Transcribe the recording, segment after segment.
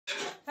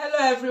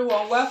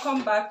everyone,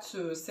 welcome back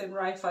to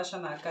Samurai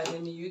Fashion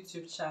Academy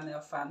YouTube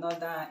channel for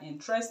another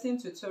interesting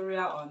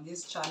tutorial on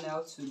this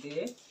channel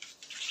today.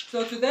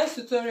 So today's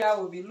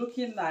tutorial will be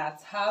looking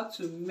at how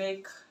to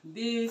make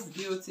this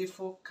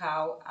beautiful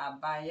cowl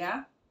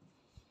abaya.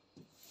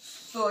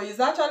 So it's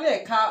actually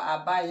a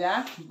cowl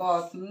abaya,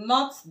 but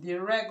not the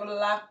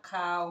regular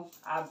cowl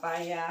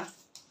abaya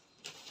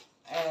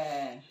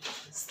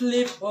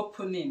sleeve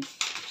opening.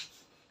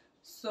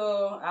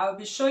 So I'll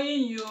be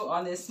showing you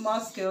on a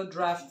small scale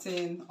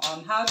drafting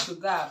on how to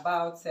go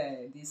about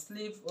the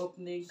sleeve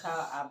opening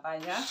cowl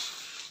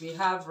abaya we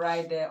have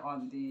right there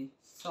on the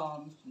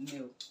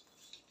thumbnail.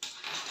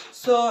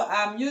 So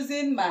I'm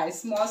using my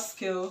small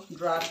scale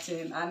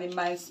drafting, and in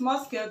my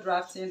small scale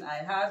drafting I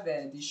have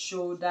the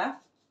shoulder.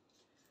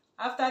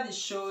 After the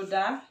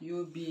shoulder,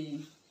 you'll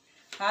be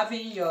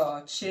having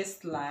your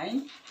chest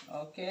line,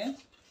 okay?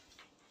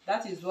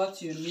 That is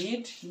what you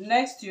need.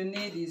 Next you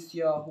need is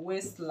your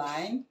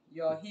waistline,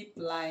 your hip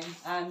line,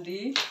 and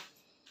the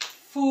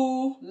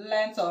full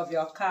length of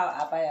your cowl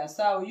abaya.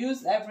 So I'll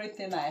use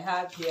everything I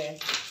have here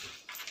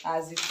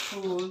as the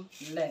full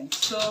length.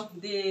 So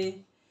the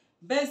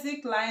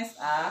basic lines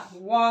are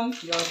 1,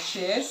 your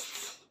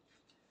chest,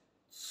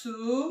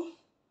 2,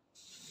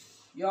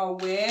 your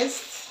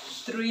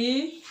waist,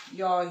 3,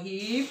 your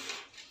hip,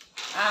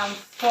 and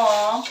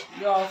 4,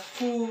 your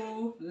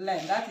full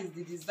length. That is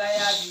the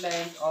desired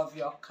length of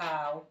your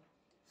cowl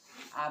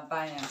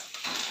abaya.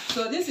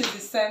 So this is the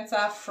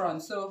center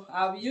front. So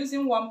I'll be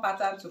using one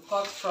pattern to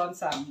cut front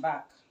and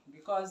back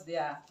because they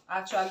are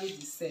actually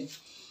the same.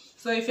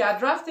 So if you are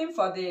drafting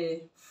for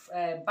the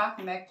back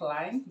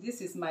neckline, this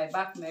is my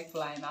back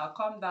neckline. I'll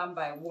come down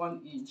by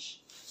 1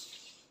 inch.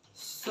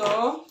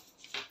 So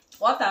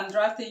what I'm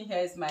drafting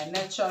here is my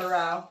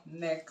natural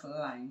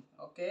neckline,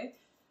 okay,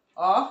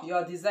 or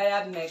your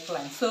desired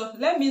neckline. So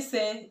let me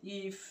say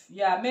if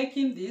you are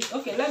making this,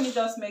 okay, let me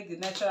just make the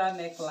natural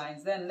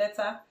necklines, then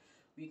later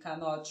we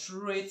can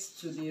alterate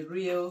to the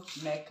real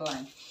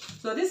neckline.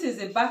 So this is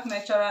the back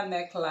natural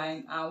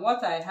neckline, and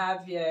what I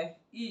have here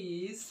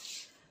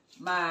is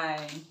my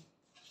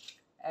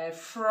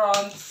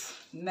front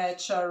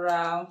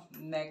natural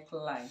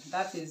neckline.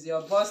 That is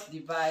your bust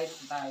divide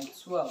by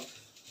 12.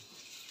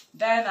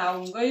 Then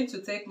I'm going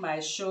to take my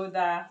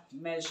shoulder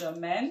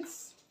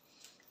measurements.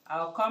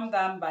 I'll come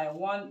down by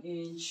 1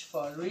 inch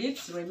for it.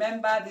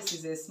 Remember, this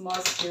is a small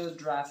scale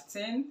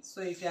drafting.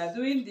 So if you are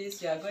doing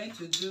this, you are going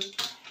to do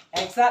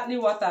exactly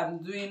what I'm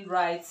doing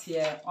right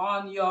here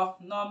on your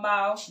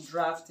normal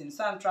drafting.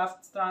 So I'm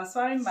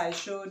transferring my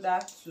shoulder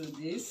to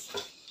this.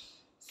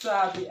 So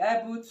I'll be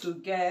able to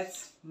get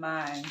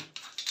my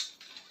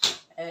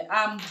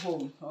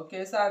armhole.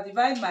 Okay, so I'll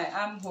divide my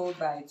armhole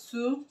by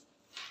 2.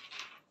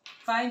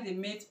 Find the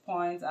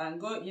midpoint and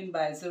go in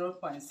by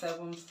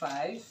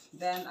 0.75.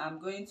 Then I'm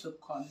going to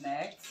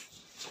connect,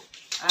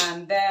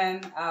 and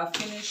then I'll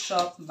finish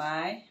up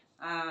my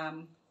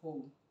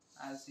armhole,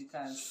 as you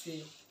can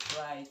see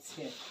right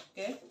here.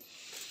 Okay,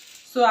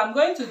 so I'm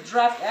going to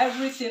draft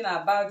everything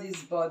about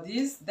these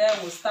bodies, then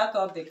we'll start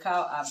up the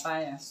cowl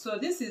abaya. So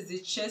this is the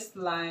chest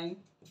line,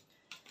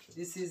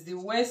 this is the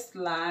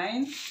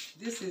waistline,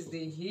 this is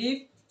the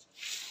hip,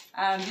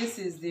 and this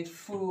is the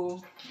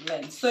full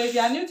length. So if you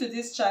are new to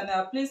this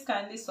channel, please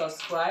kindly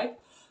subscribe,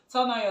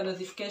 turn on your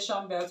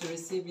notification bell to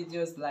receive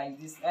videos like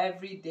this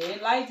every day.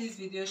 Like this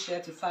video, share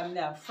to family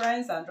and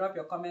friends, and drop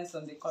your comments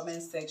on the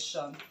comment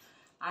section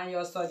and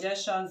your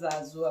suggestions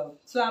as well.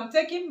 So I'm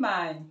taking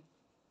my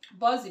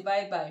bust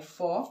divide by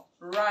 4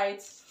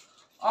 right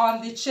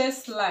on the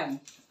chest line,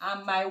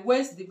 and my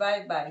waist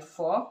divide by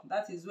 4,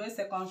 that is waist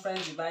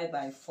circumference divide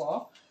by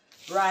 4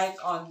 right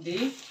on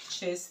the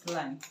chest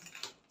line.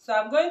 So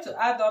I'm going to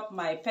add up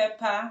my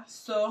pepper,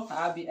 so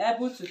I'll be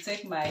able to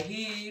take my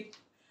hip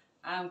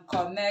and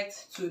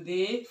connect to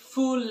the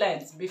full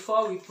length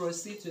before we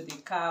proceed to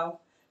the cowl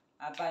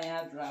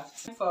abaya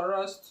draft. For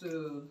us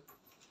to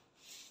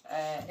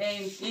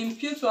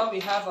impute what we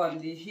have on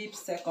the hip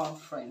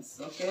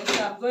circumference, okay,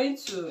 so I'm going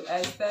to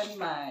extend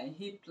my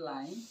hip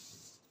line.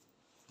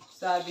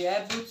 So I'll be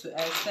able to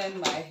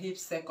extend my hip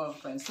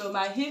circumference. So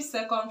my hip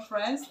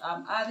circumference,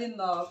 I'm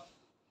adding up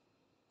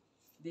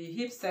the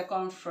hip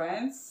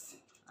circumference,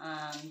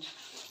 and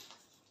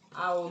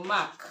I will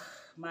mark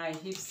my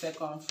hip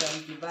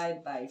circumference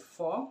divide by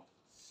 4.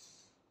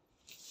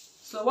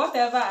 So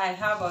whatever I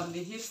have on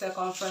the hip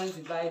circumference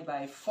divide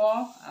by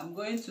 4, I'm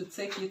going to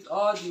take it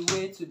all the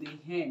way to the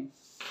hem.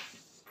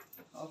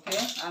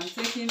 Okay, I'm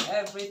taking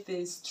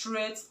everything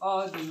straight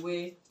all the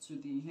way to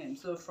the hem.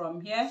 So from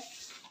here,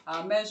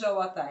 I'll measure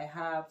what I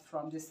have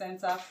from the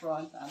center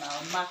front, and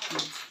I'll mark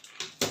it,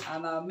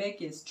 and I'll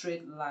make a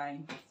straight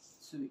line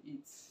to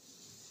it.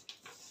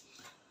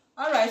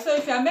 Alright, so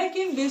if you are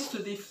making this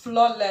to the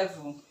floor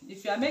level,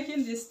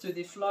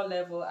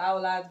 I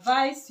will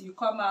advise you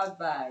come out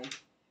by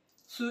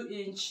 2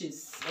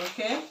 inches,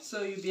 okay,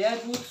 so you'll be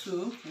able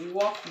to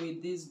work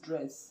with this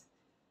dress.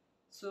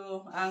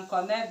 So and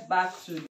connect back to